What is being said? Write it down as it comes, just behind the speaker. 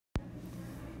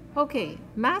Okay,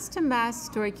 mass-to-mass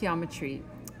stoichiometry.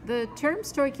 The term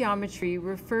stoichiometry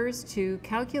refers to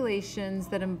calculations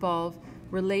that involve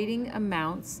relating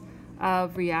amounts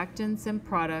of reactants and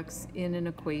products in an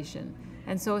equation.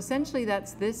 And so essentially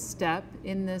that's this step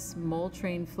in this mole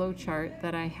train flowchart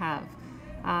that I have,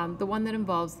 the one that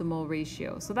involves the mole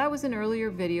ratio. So that was an earlier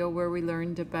video where we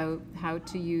learned about how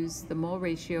to use the mole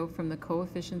ratio from the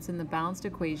coefficients in the balanced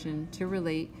equation to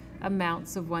relate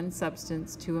amounts of one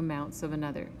substance to amounts of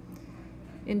another.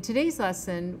 In today's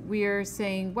lesson, we are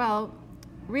saying, well,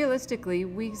 realistically,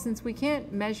 since we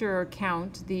can't measure or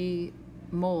count the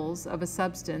moles of a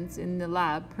substance in the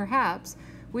lab, perhaps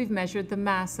we've measured the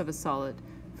mass of a solid.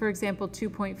 For example,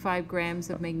 2.5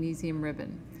 grams of magnesium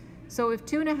ribbon. So if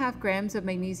 2.5 grams of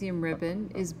magnesium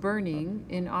ribbon is burning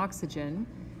in oxygen,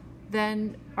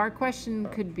 then our question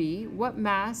could be, what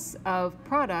mass of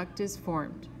product is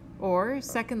formed? Or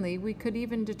secondly, we could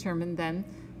even determine then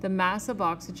the mass of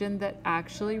oxygen that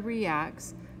actually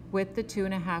reacts with the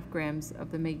 2.5 grams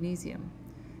of the magnesium.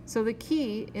 So the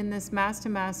key in this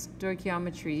mass-to-mass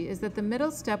stoichiometry is that the middle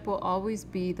step will always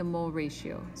be the mole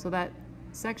ratio. So that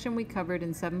section we covered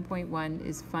in 7.1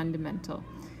 is fundamental.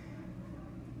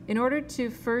 In order to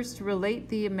first relate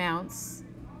the amounts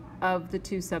of the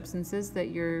two substances that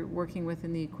you're working with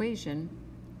in the equation,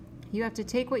 you have to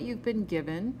take what you've been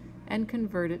given and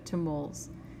convert it to moles.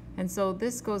 And so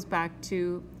this goes back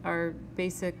to our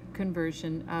basic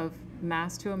conversion of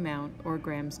mass to amount or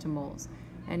grams to moles.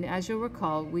 And as you'll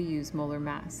recall, we use molar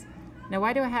mass. Now,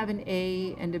 why do I have an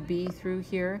A and a B through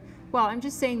here? Well, I'm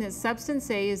just saying that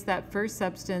substance A is that first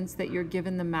substance that you're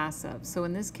given the mass of. So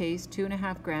in this case,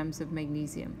 2.5 grams of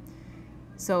magnesium.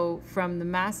 So from the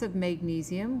mass of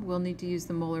magnesium, we'll need to use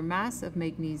the molar mass of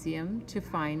magnesium to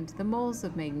find the moles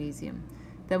of magnesium.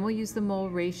 Then we'll use the mole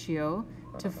ratio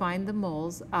to find the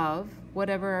moles of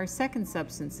whatever our second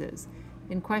substance is.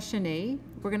 In question A,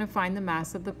 we're going to find the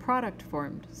mass of the product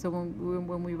formed. So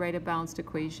when we write a balanced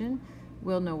equation,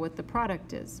 we'll know what the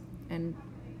product is and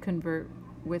convert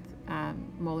with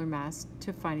molar mass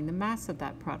to finding the mass of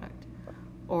that product.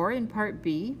 Or in part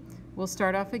B, we'll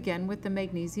start off again with the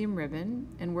magnesium ribbon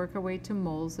and work our way to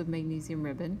moles of magnesium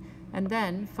ribbon, and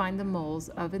then find the moles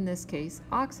of, in this case,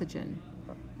 oxygen,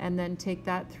 and then take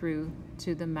that through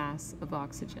to the mass of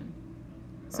oxygen.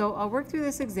 So I'll work through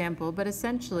this example, but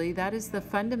essentially that is the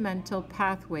fundamental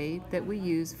pathway that we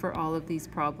use for all of these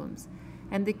problems.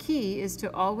 And the key is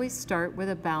to always start with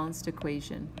a balanced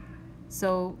equation.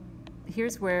 So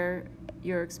here's where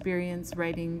your experience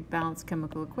writing balanced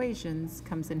chemical equations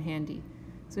comes in handy.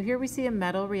 So here we see a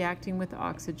metal reacting with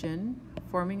oxygen,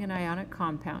 forming an ionic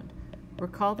compound.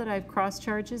 Recall that I've crossed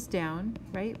charges down,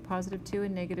 right? +2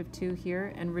 and -2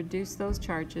 here, and reduce those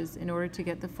charges in order to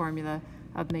get the formula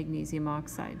of magnesium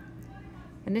oxide.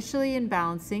 Initially in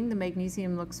balancing, the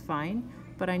magnesium looks fine,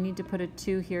 but I need to put a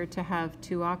 2 here to have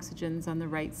 2 oxygens on the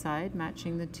right side,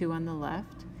 matching the 2 on the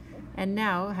left. And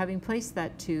now, having placed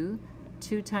that 2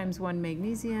 times 1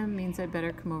 magnesium means I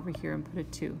better come over here and put a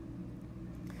 2.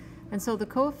 And so the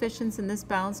coefficients in this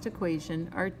balanced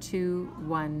equation are 2,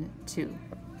 1, 2.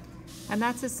 And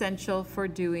that's essential for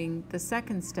doing the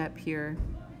second step here,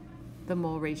 the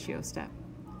mole ratio step.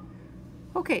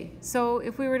 Okay, so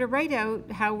if we were to write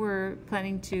out how we're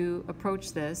planning to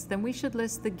approach this, then we should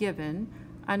list the given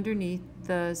underneath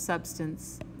the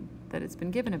substance that it's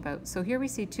been given about. So here we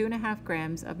see 2.5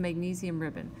 grams of magnesium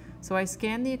ribbon. So I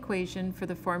scan the equation for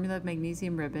the formula of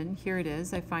magnesium ribbon. Here it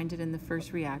is. I find it in the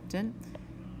first reactant.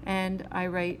 And I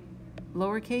write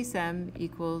lowercase m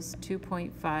equals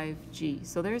 2.5 g.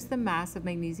 So there's the mass of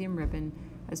magnesium ribbon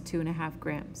as 2.5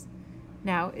 grams.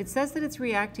 Now, it says that it's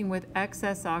reacting with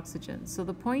excess oxygen. So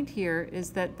the point here is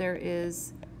that there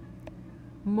is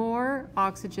more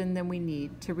oxygen than we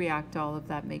need to react all of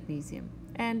that magnesium.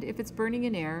 And if it's burning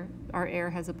in air, our air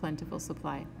has a plentiful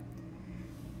supply.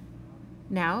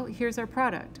 Now, here's our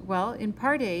product. Well, in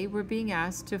part A, we're being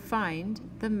asked to find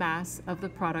the mass of the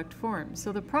product formed.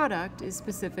 So the product is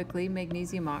specifically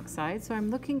magnesium oxide, so I'm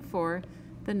looking for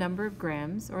the number of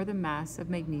grams or the mass of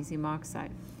magnesium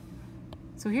oxide.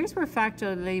 So here's where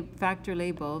factor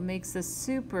label makes a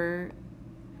super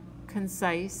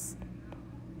concise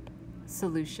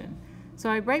solution. So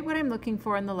I write what I'm looking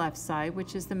for on the left side,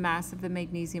 which is the mass of the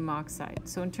magnesium oxide.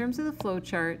 So in terms of the flow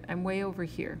chart, I'm way over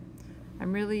here.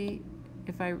 I'm really,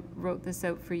 if I wrote this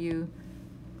out for you,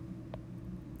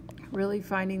 really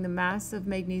finding the mass of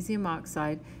magnesium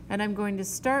oxide, and I'm going to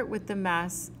start with the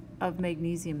mass of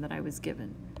magnesium that I was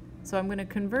given. So I'm going to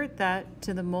convert that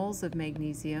to the moles of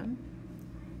magnesium,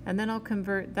 and then I'll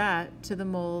convert that to the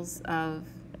moles of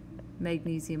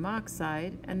magnesium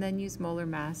oxide, and then use molar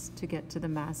mass to get to the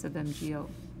mass of MgO.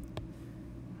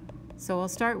 So I'll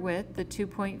start with the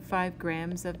 2.5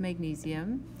 grams of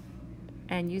magnesium,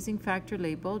 and using factor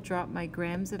label, drop my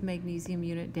grams of magnesium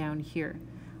unit down here.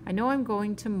 I know I'm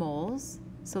going to moles,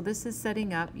 so this is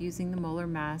setting up using the molar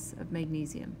mass of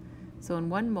magnesium. So in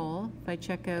 1 mole, if I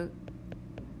check out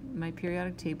my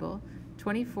periodic table,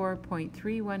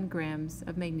 24.31 grams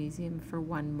of magnesium for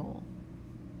 1 mole.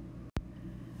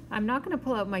 I'm not going to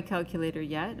pull out my calculator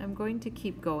yet. I'm going to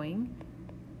keep going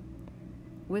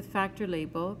with factor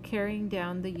label, carrying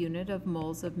down the unit of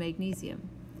moles of magnesium.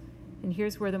 And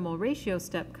here's where the mole ratio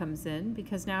step comes in,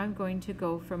 because now I'm going to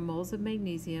go from moles of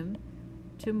magnesium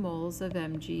to moles of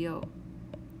MgO.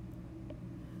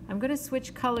 I'm going to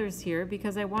switch colors here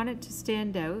because I want it to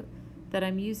stand out that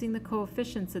I'm using the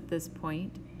coefficients at this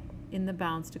point in the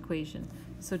balanced equation.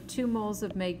 So 2 moles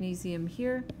of magnesium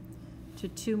here to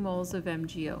 2 moles of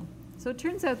MgO. So it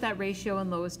turns out that ratio in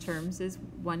lowest terms is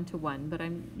 1 to 1, but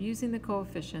I'm using the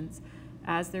coefficients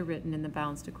as they're written in the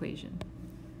balanced equation.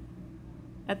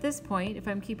 At this point, if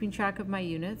I'm keeping track of my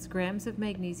units, grams of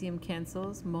magnesium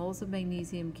cancels, moles of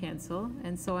magnesium cancel,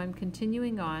 and so I'm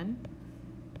continuing on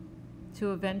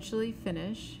to eventually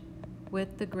finish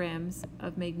with the grams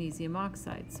of magnesium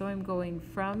oxide. So I'm going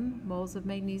from moles of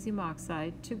magnesium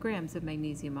oxide to grams of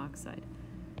magnesium oxide.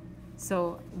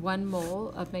 So 1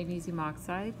 mole of magnesium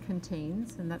oxide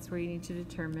contains, and that's where you need to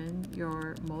determine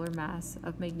your molar mass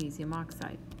of magnesium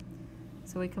oxide.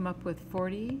 So we come up with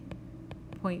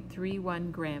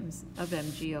 40.31 grams of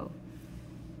MgO.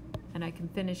 And I can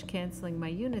finish canceling my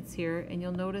units here, and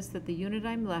you'll notice that the unit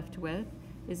I'm left with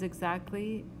is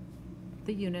exactly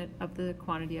the unit of the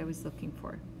quantity I was looking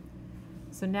for.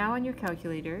 So now on your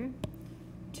calculator,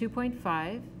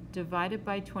 2.5 divided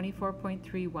by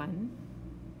 24.31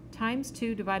 times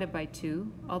 2 divided by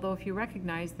 2, although if you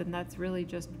recognize then that's really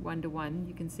just 1 to 1,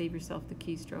 you can save yourself the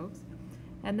keystrokes,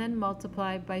 and then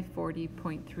multiply by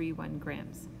 40.31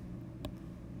 grams.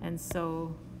 And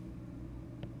so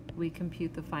we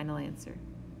compute the final answer,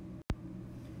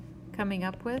 coming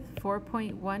up with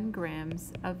 4.1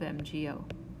 grams of MgO.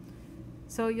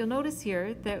 So you'll notice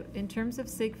here that in terms of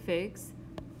sig figs,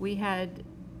 we had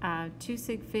 2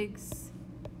 sig figs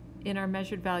in our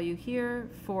measured value here,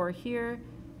 4 here.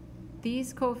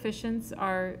 These coefficients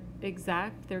are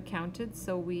exact, they're counted,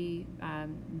 so we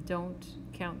don't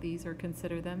count these or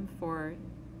consider them for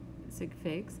sig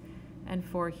figs, and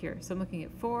 4 here. So I'm looking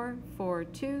at 4, 4,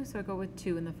 2, so I go with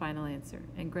 2 in the final answer,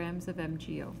 and grams of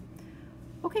MgO.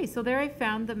 Okay, so there I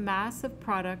found the mass of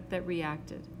product that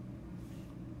reacted.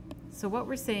 So what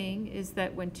we're saying is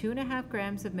that when 2.5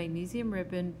 grams of magnesium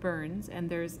ribbon burns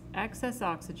and there's excess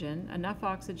oxygen, enough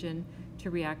oxygen to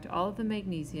react all of the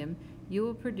magnesium, you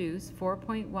will produce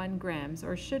 4.1 grams,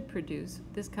 or should produce,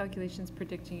 this calculation is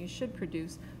predicting you should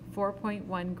produce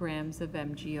 4.1 grams of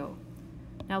MgO.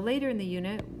 Now later in the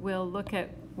unit, we'll look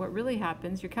at what really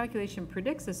happens. Your calculation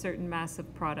predicts a certain mass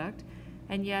of product,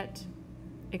 and yet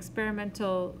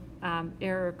experimental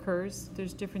error occurs.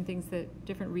 There's different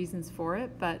reasons for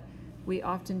it, but we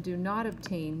often do not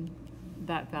obtain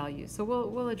that value. So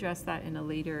we'll address that in a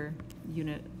later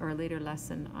unit or a later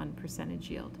lesson on percentage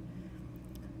yield.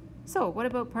 So what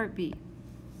about part B?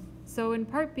 So in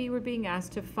part B, we're being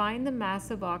asked to find the mass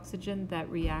of oxygen that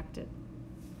reacted.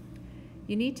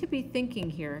 You need to be thinking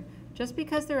here, just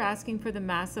because they're asking for the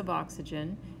mass of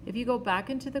oxygen, if you go back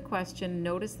into the question,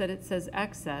 notice that it says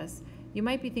excess, you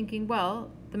might be thinking, well,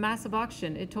 the mass of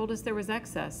oxygen, it told us there was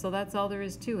excess, so that's all there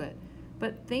is to it.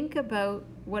 But think about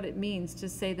what it means to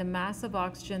say the mass of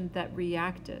oxygen that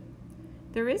reacted.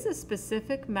 There is a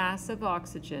specific mass of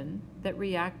oxygen that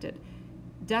reacted.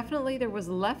 Definitely there was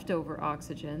leftover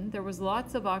oxygen. There was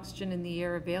lots of oxygen in the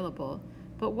air available.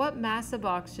 But what mass of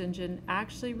oxygen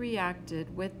actually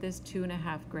reacted with this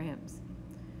 2.5 grams?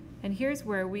 And here's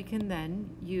where we can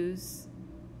then use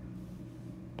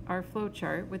our flow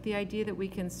chart with the idea that we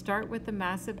can start with the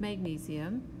mass of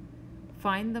magnesium,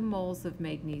 find the moles of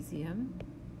magnesium,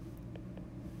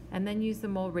 and then use the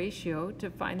mole ratio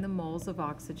to find the moles of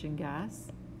oxygen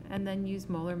gas, and then use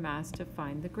molar mass to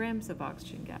find the grams of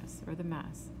oxygen gas, or the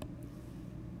mass.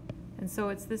 And so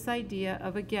it's this idea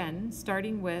of, again,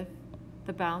 starting with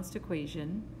the balanced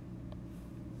equation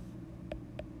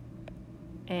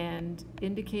and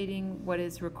indicating what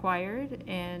is required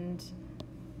and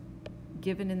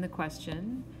given in the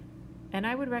question. And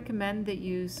I would recommend that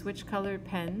you switch color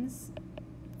pens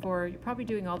for, you're probably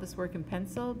doing all this work in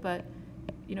pencil, but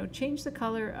change the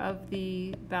color of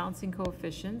the balancing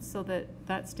coefficients so that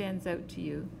that stands out to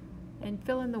you, and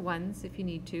fill in the ones if you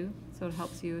need to, so it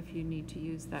helps you if you need to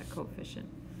use that coefficient.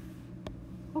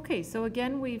 Okay, so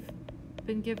again, we've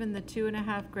been given the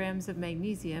 2.5 grams of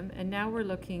magnesium, and now we're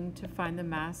looking to find the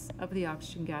mass of the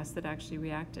oxygen gas that actually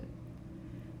reacted.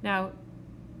 Now,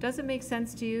 does it make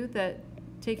sense to you that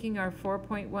taking our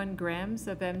 4.1 grams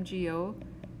of MgO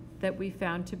that we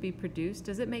found to be produced,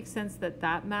 does it make sense that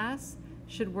that mass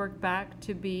should work back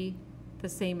to be the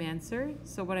same answer?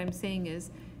 So what I'm saying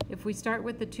is, if we start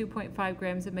with the 2.5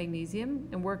 grams of magnesium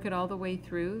and work it all the way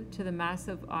through to the mass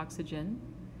of oxygen,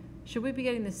 should we be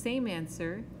getting the same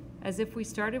answer as if we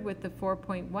started with the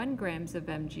 4.1 grams of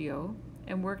MgO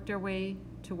and worked our way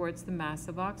towards the mass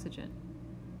of oxygen?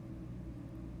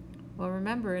 Well,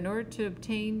 remember, in order to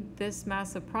obtain this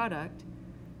mass of product,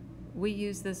 we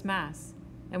use this mass.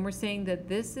 And we're saying that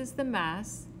this is the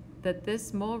mass that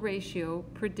this mole ratio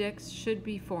predicts should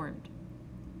be formed.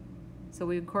 So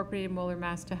we incorporated molar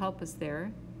mass to help us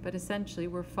there, but essentially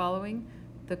we're following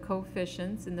the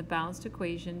coefficients in the balanced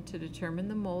equation to determine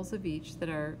the moles of each that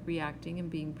are reacting and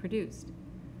being produced.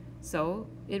 So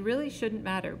it really shouldn't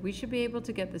matter. We should be able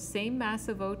to get the same mass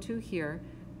of O2 here,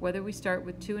 whether we start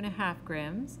with 2.5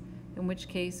 grams, in which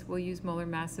case we'll use molar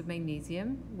mass of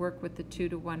magnesium, work with the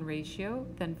 2-to-1 ratio,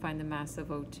 then find the mass of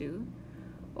O2.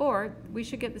 Or we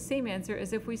should get the same answer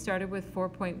as if we started with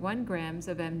 4.1 grams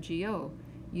of MgO,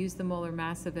 use the molar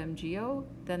mass of MgO,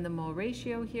 then the mole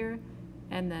ratio here,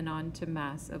 and then on to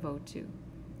mass of O2.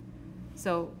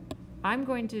 So I'm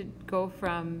going to go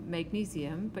from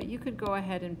magnesium, but you could go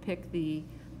ahead and pick the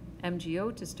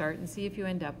MgO to start and see if you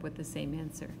end up with the same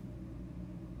answer.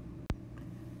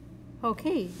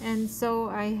 Okay, and so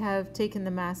I have taken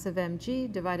the mass of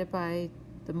Mg divided by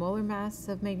the molar mass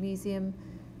of magnesium,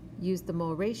 used the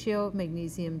mole ratio of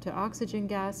magnesium to oxygen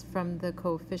gas from the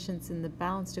coefficients in the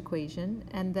balanced equation,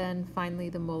 and then finally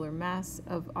the molar mass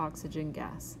of oxygen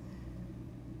gas.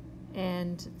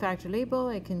 And factor label,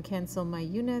 I can cancel my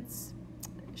units,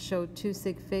 show 2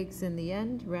 sig figs in the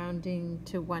end, rounding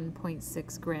to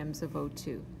 1.6 grams of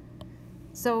O2.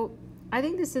 So I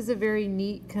think this is a very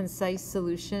neat, concise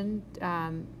solution,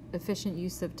 efficient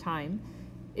use of time.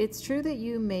 It's true that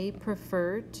you may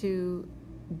prefer to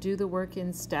do the work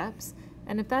in steps,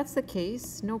 and if that's the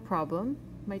case, no problem.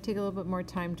 It might take a little bit more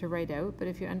time to write out, but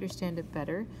if you understand it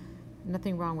better,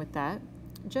 nothing wrong with that.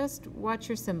 Just watch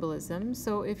your symbolism.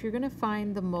 So if you're going to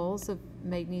find the moles of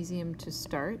magnesium to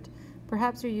start,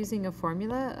 perhaps you're using a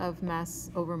formula of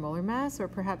mass over molar mass, or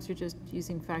perhaps you're just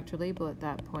using factor label at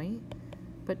that point.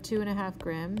 But 2.5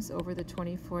 grams over the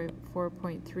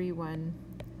 24.31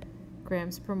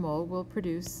 grams per mole will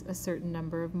produce a certain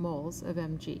number of moles of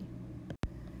Mg.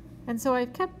 And so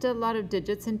I've kept a lot of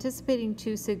digits, anticipating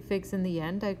 2 sig figs in the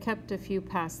end. I've kept a few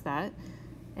past that.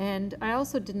 And I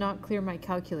also did not clear my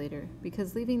calculator,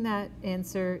 because leaving that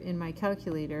answer in my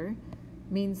calculator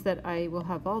means that I will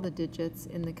have all the digits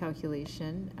in the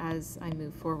calculation as I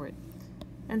move forward.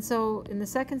 And so in the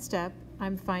second step,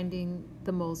 I'm finding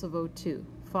the moles of O2,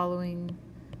 following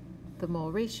the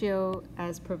mole ratio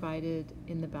as provided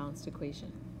in the balanced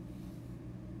equation.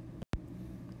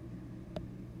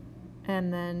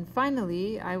 And then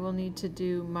finally, I will need to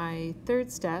do my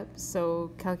third step,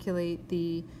 so calculate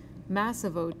the mass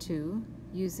of O2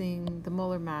 using the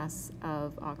molar mass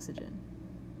of oxygen.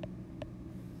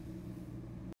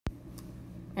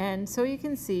 And so you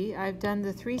can see I've done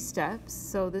the 3 steps.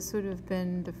 So this would have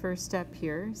been the first step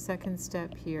here, second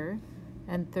step here,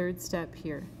 and third step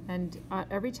here. And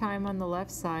every time on the left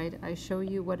side, I show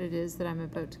you what it is that I'm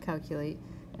about to calculate,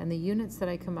 and the units that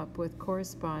I come up with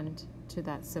correspond to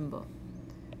that symbol.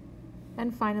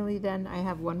 And finally then, I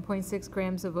have 1.6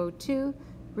 grams of O2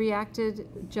 reacted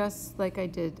just like I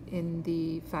did in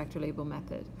the factor label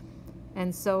method.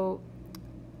 And so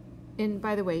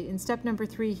by the way, in step number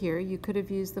 3 here, you could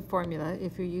have used the formula.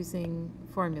 If you're using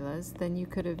formulas, then you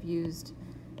could have used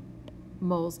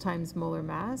moles times molar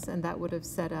mass, and that would have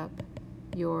set up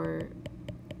your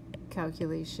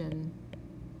calculation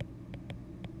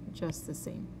just the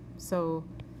same. So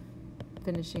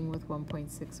finishing with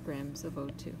 1.6 grams of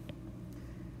O2.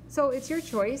 So it's your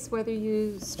choice whether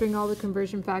you string all the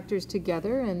conversion factors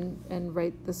together and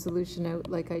write the solution out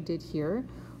like I did here,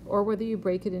 or whether you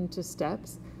break it into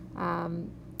steps.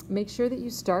 Make sure that you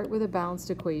start with a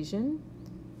balanced equation,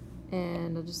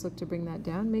 and I'll just look to bring that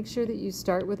down. Make sure that you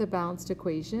start with a balanced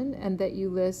equation and that you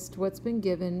list what's been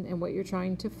given and what you're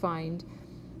trying to find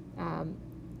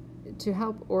to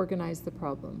help organize the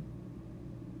problem.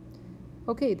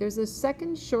 Okay, there's a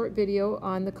second short video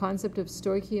on the concept of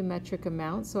stoichiometric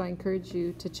amounts, so I encourage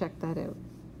you to check that out.